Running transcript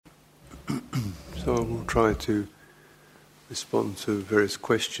So I will try to respond to various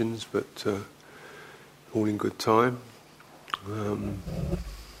questions, but all in good time.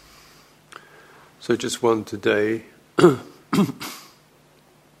 So just one today.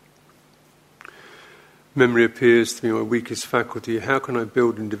 Memory appears to be my weakest faculty. How can I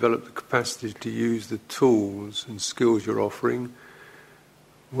build and develop the capacity to use the tools and skills you're offering,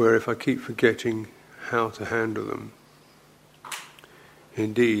 where if I keep forgetting how to handle them,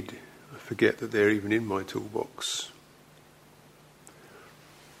 indeed, I forget that they're even in my toolbox.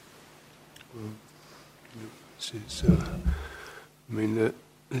 They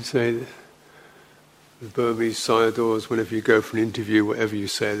say that the Burmese sayadaws, whenever you go for an interview, whatever you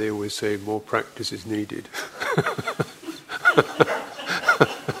say, they always say more practice is needed.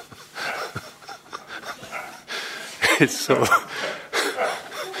 It's sort of,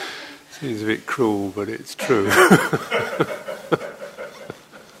 seems a bit cruel, but it's true.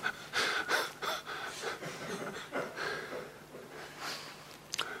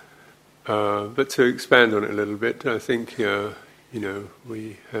 But to expand on it a little bit, I think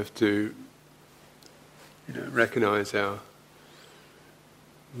we have to recognise our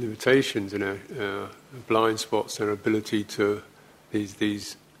limitations and our blind spots, our ability to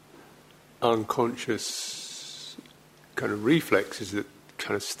these unconscious kind of reflexes that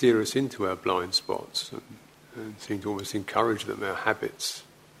kind of steer us into our blind spots and seem to almost encourage them, our habits.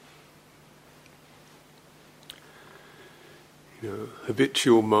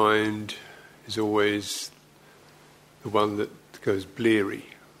 Habitual mind is always the one that goes bleary.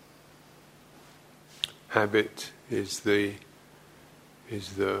 Habit is the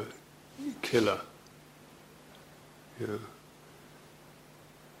killer.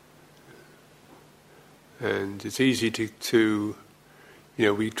 And it's easy to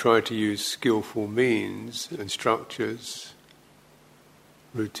we try to use skillful means and structures,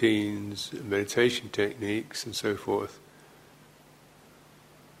 routines, meditation techniques, and so forth,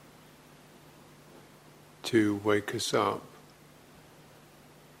 to wake us up,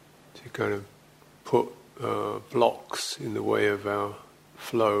 to kind of put blocks in the way of our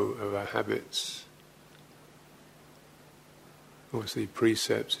flow, of our habits. Obviously,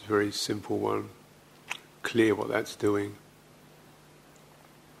 precepts is a very simple one, clear what that's doing.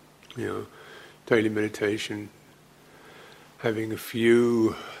 Daily meditation, having a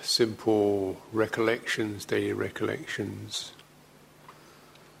few simple recollections, daily recollections.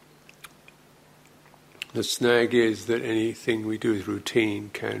 The snag is that anything we do as routine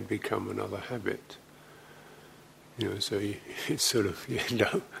can become another habit. So it's sort of,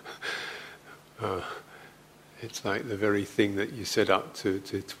 it's like the very thing that you set up to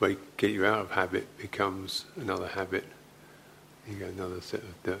get you out of habit becomes another habit. You go another set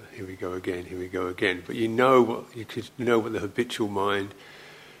of here we go again. But you know what the habitual mind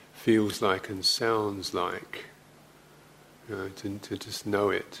feels like and sounds like. To just know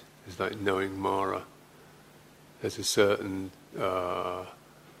it is like knowing Mara. There's a certain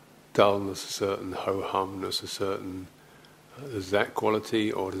dullness, a certain ho-humness, there's that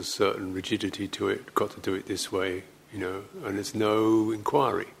quality, or there's a certain rigidity to it, got to do it this way, and there's no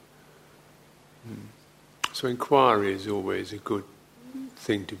inquiry. So inquiry is always a good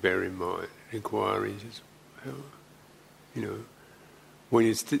thing to bear in mind. Inquiry is, when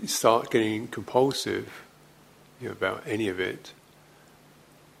you start getting compulsive, about any of it,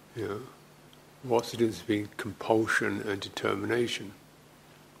 what's the difference between compulsion and determination?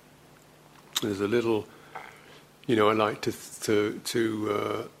 There's a little, I like to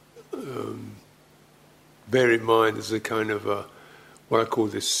bear in mind there's a kind of what I call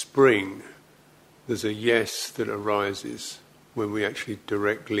this spring. There's a yes that arises when we actually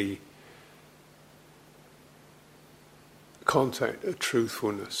directly contact a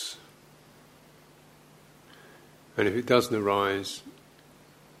truthfulness. And if it doesn't arise,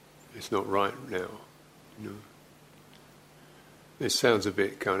 it's not right now. It sounds a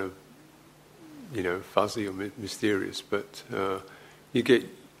bit kind of, fuzzy or mysterious, but you get,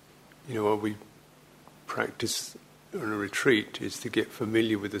 what we practice on a retreat is to get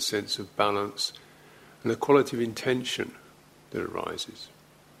familiar with the sense of balance and the quality of intention that arises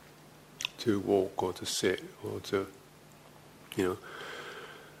to walk or to sit or to,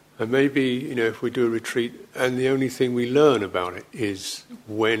 and maybe, if we do a retreat and the only thing we learn about it is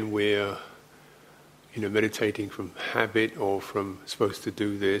when we're meditating from habit or from supposed to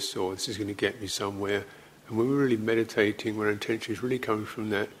do this or this is going to get me somewhere, and when we're really meditating, when our intention is really coming from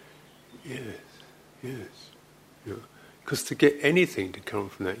that, yes, because to get anything to come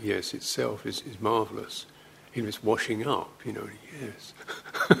from that yes itself is marvellous. Even if it's washing up, yes.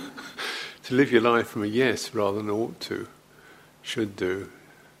 To live your life from a yes rather than ought to, should do,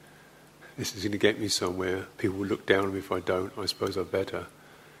 this is going to get me somewhere. People will look down on me if I don't. I suppose I better.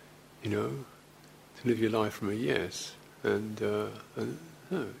 To live your life from a yes. And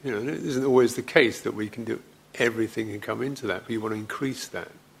no, it isn't always the case that we can do everything and come into that, but you want to increase that.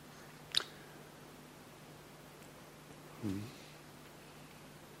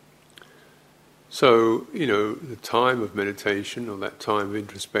 So, the time of meditation or that time of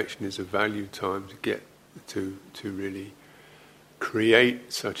introspection is a valued time to get to really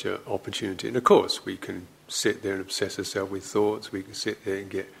create such an opportunity. And of course, we can sit there and obsess ourselves with thoughts, we can sit there and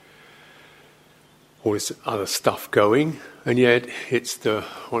get all this other stuff going, and yet it's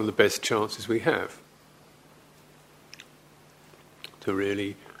one of the best chances we have to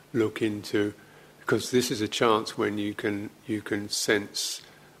really look into, because this is a chance when you can sense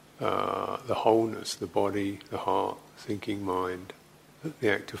the wholeness, the body, the heart, thinking mind, the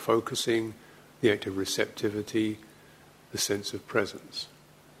act of focusing, the act of receptivity, the sense of presence,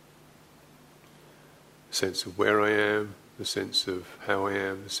 the sense of where I am, the sense of how I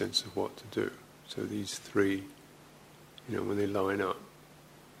am, the sense of what to do. So these three, when they line up.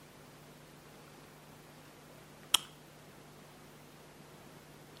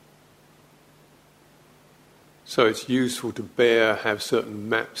 So it's useful to have certain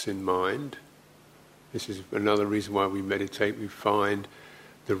maps in mind. This is another reason why we meditate. We find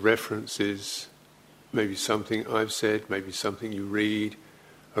the references, maybe something I've said, maybe something you read,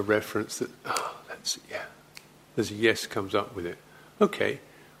 a reference that, there's a yes comes up with it. Okay,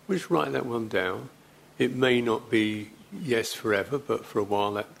 we'll just write that one down. It may not be yes forever, but for a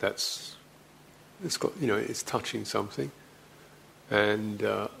while it's got, it's touching something. And,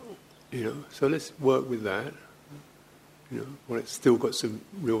 so let's work with that. When it's still got some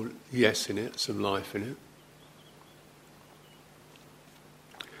real yes in it, some life in it.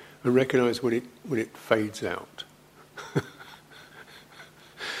 And recognise when it fades out.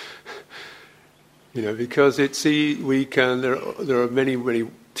 Because there are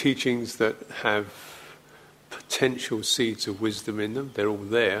many teachings that have potential seeds of wisdom in them. They're all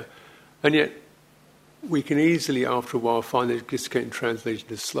there, and yet we can easily, after a while, find they're just getting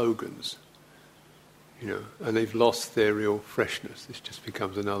translated as slogans. And they've lost their real freshness. This just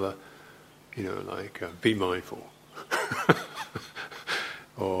becomes another, be mindful,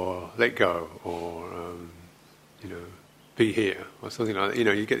 or let go, or be here, or something like that.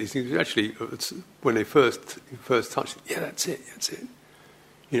 You get these things. Actually, when they first touch it, that's it.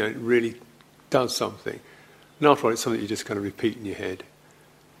 It really does something. And after all, it's something you just kind of repeat in your head.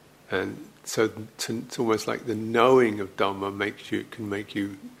 And so it's almost like the knowing of Dhamma can make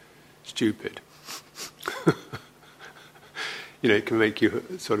you stupid. It can make you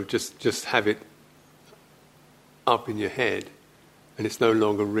sort of just have it up in your head, and it's no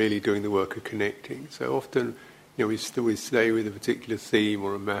longer really doing the work of connecting. So often, we stay with a particular theme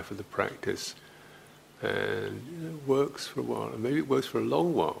or a map of the practice, and it works for a while, and maybe it works for a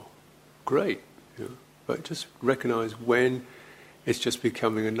long while. Great, but just recognise when it's just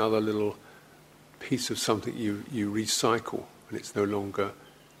becoming another little piece of something you recycle, and it's no longer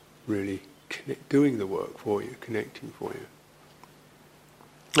really doing the work for you, connecting for you.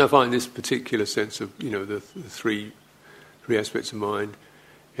 I find this particular sense of, the three aspects of mind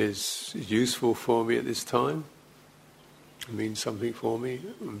is useful for me at this time. It means something for me.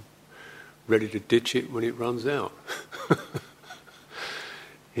 I'm ready to ditch it when it runs out.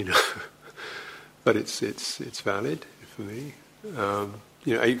 But it's valid for me.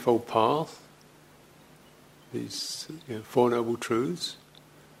 Eightfold Path. These Four Noble Truths.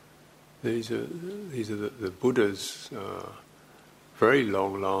 These are the Buddha's very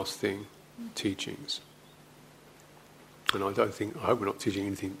long-lasting teachings, and I hope we're not teaching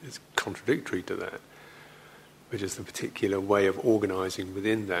anything that's contradictory to that, but just a particular way of organising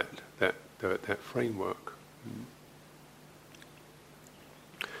within that framework.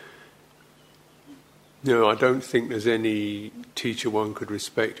 I don't think there's any teacher one could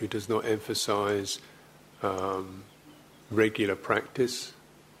respect who does not emphasise regular practice.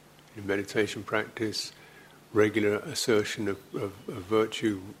 Meditation practice, regular assertion of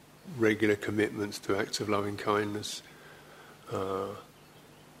virtue, regular commitments to acts of loving kindness,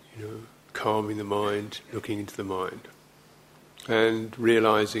 calming the mind, looking into the mind, and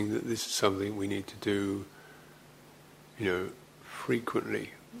realising that this is something we need to do,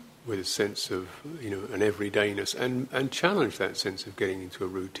 frequently, with a sense of, an everydayness, and challenge that sense of getting into a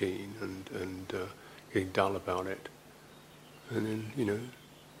routine and getting dull about it, and then,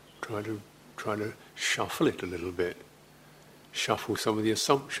 try to shuffle it a little bit, shuffle some of the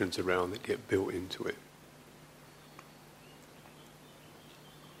assumptions around that get built into it.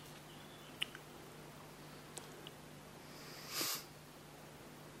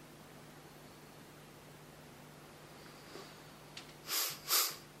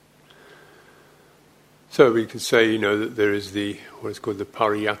 So we can say, that there is what is called the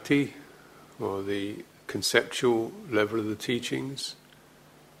pariyatti, or the conceptual level of the teachings,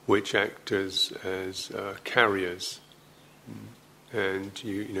 which act as carriers, and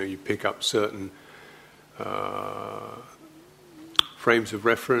you pick up certain frames of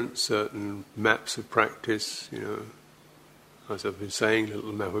reference, certain maps of practice. As I've been saying, a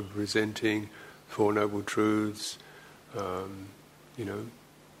little map of presenting Four Noble Truths.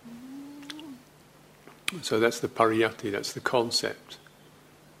 So that's the pariyatti, that's the concept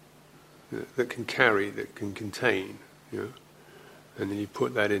that can carry, that can contain, and then you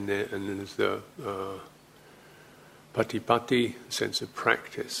put that in there, and then there's the patipatti, sense of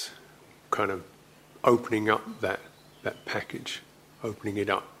practice, kind of opening up that package, opening it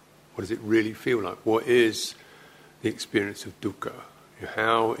up. What does it really feel like? What is the experience of dukkha?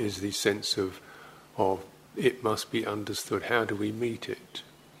 How is the sense of it must be understood? How do we meet it?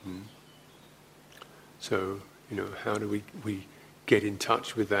 So, how do we get in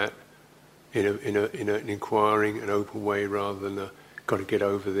touch with that in an inquiring and open way, rather than got to get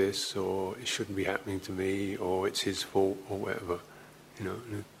over this, or it shouldn't be happening to me, or it's his fault, or whatever.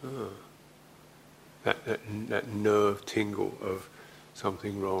 That nerve tingle of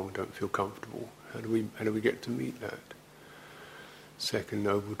something wrong, don't feel comfortable. How do we get to meet that? Second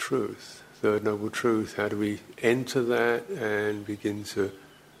noble truth. Third noble truth, how do we enter that and begin to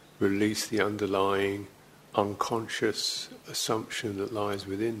release the underlying unconscious assumption that lies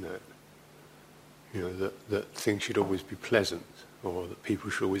within that? That things should always be pleasant, or that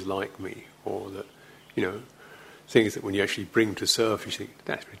people should always like me, or that, things that when you actually bring to surface, you think,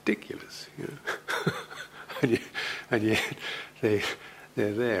 that's ridiculous, and yet they're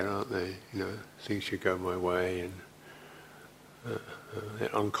there, aren't they? Things should go my way, and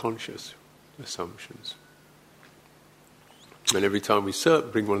they're unconscious assumptions. And every time we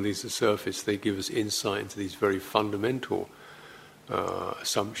bring one of these to surface, they give us insight into these very fundamental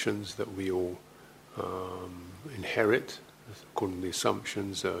assumptions that we all inherit. According to the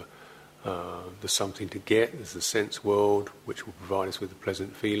assumptions, there's something to get, there's the sense world, which will provide us with a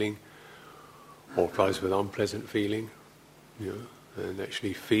pleasant feeling, or provide us with unpleasant feeling. And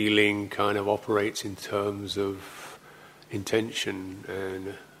actually feeling kind of operates in terms of intention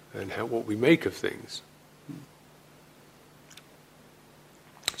and what we make of things.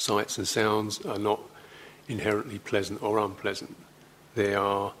 Sights and sounds are not inherently pleasant or unpleasant. They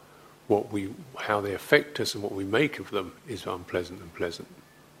are how they affect us, and what we make of them is unpleasant and pleasant.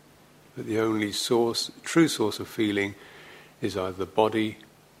 But the only true source of feeling is either the body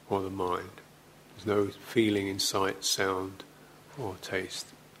or the mind. There's no feeling in sight, sound, or taste.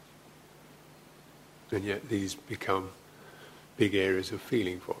 And yet these become big areas of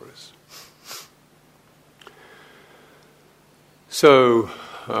feeling for us. So,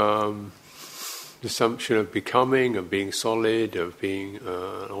 the assumption of becoming, of being solid, of being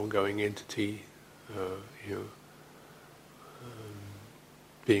an ongoing entity,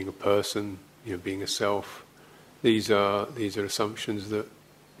 being a person, being a self. These are assumptions that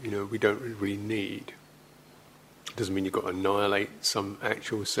we don't really need. It doesn't mean you've got to annihilate some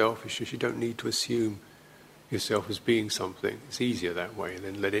actual self. It's just you don't need to assume yourself as being something. It's easier that way, and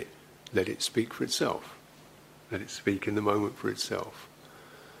then let it speak for itself. Let it speak in the moment for itself.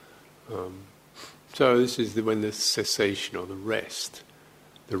 So this is when the cessation, or the rest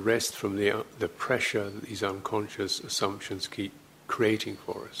from the pressure that these unconscious assumptions keep creating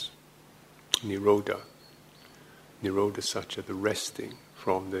for us. Nirodha Satya, the resting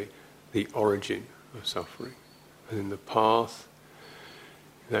from the origin of suffering. And then the path,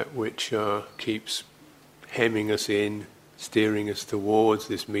 that which keeps hemming us in, steering us towards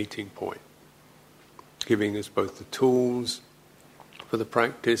this meeting point, giving us both the tools for the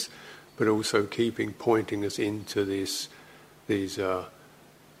practice, but also pointing us into these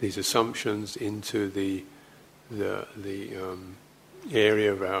assumptions, into the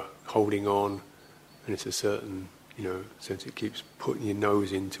area of our holding on, and it's a certain sense it keeps putting your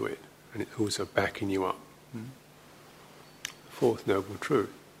nose into it, and it's also backing you up. The fourth noble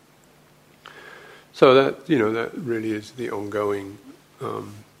truth. So that really is the ongoing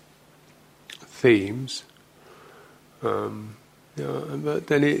themes. But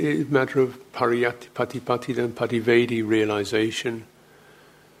then it is a matter of pariyatti, patipatti, then pativedi, realization.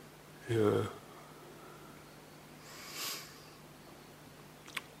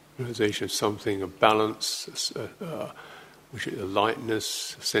 Realization of something, a balance, which is a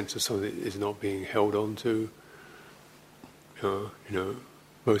lightness, a sense of something that is not being held on to.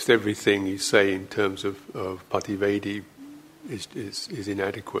 Most everything you say in terms of pativedi is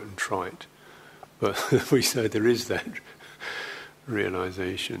inadequate and trite. But we say there is that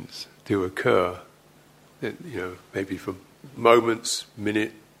realizations do occur. maybe for moments,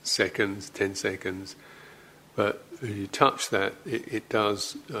 minutes, seconds, 10 seconds. But when you touch that, it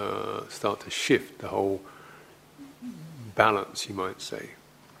does start to shift the whole balance, you might say.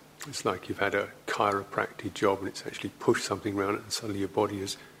 It's like you've had a chiropractic job and it's actually pushed something around it, and suddenly your body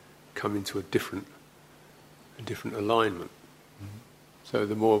has come into a different alignment. So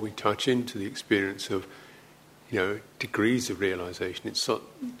the more we touch into the experience of, degrees of realization, it's not,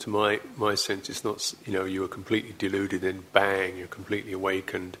 to my sense, it's not, you are completely deluded, then bang, you're completely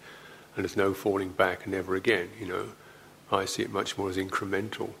awakened, and there's no falling back and never again. I see it much more as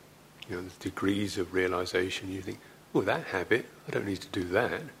incremental. There's degrees of realization. You think, oh, that habit, I don't need to do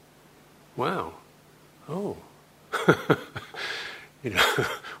that. Wow. Oh.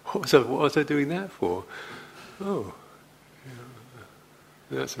 What was I doing that for? Oh.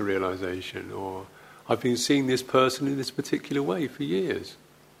 That's a realization. Or I've been seeing this person in this particular way for years.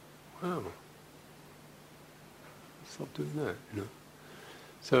 Wow. Stop doing that,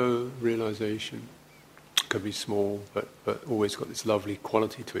 So realization can be small, but always got this lovely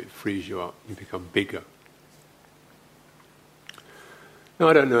quality to it. It frees you up. You become bigger. Now,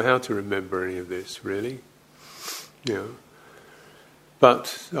 I don't know how to remember any of this, really.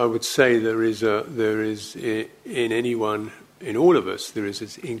 But I would say there is in anyone, in all of us, there is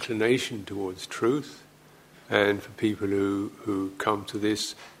this inclination towards truth, and for people who come to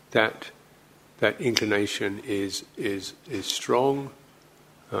this, that inclination is strong.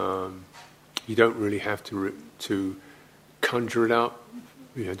 You don't really have to conjure it up.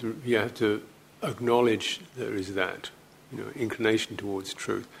 You have to acknowledge there is that, inclination towards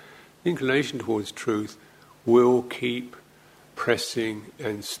truth. Inclination towards truth will keep pressing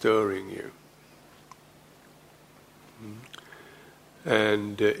and stirring you,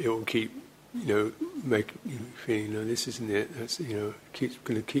 and it will keep, making you feel, this isn't it. That's, keeps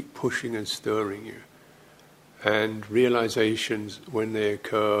going to keep pushing and stirring you. And realizations, when they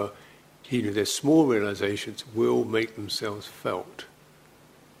occur, even their small realizations, will make themselves felt.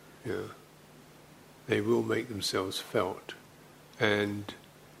 They will make themselves felt, and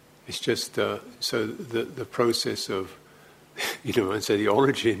it's just so the process of, I'd say the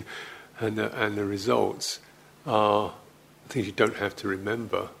origin and the results are things you don't have to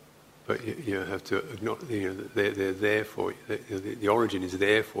remember, but you have to acknowledge. They're there for you. The origin is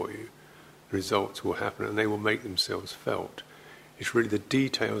there for you. The results will happen, and they will make themselves felt. It's really the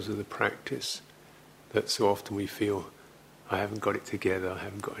details of the practice that so often we feel, I haven't got it together. I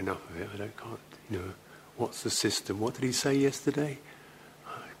haven't got enough of it. Can't. What's the system? What did he say yesterday?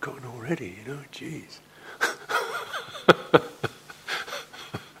 I've gotten already. Geez.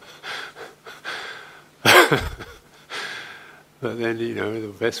 But then,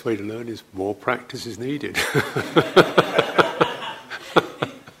 the best way to learn is more practice is needed.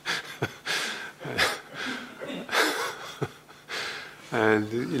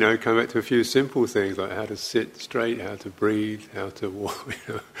 And, come back to a few simple things like how to sit straight, how to breathe, how to walk,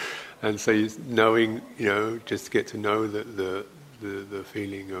 And so knowing, just to get to know the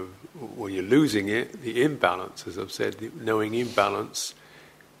feeling of when you're losing it, the imbalance, as I've said, knowing imbalance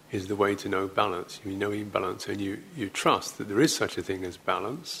is the way to know balance. You know imbalance and you trust that there is such a thing as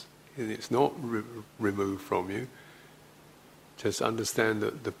balance, and it's not removed from you. Just understand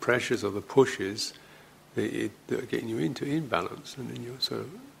that the pressures or the pushes that are getting you into imbalance, and then you sort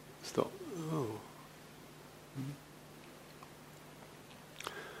of stop.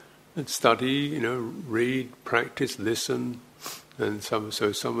 And study, read, practice, listen, and some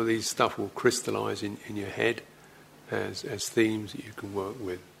of these stuff will crystallize in your head as themes that you can work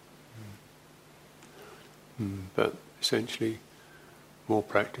with. But essentially, more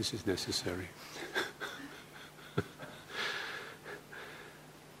practice is necessary.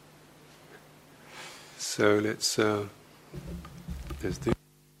 So let's do.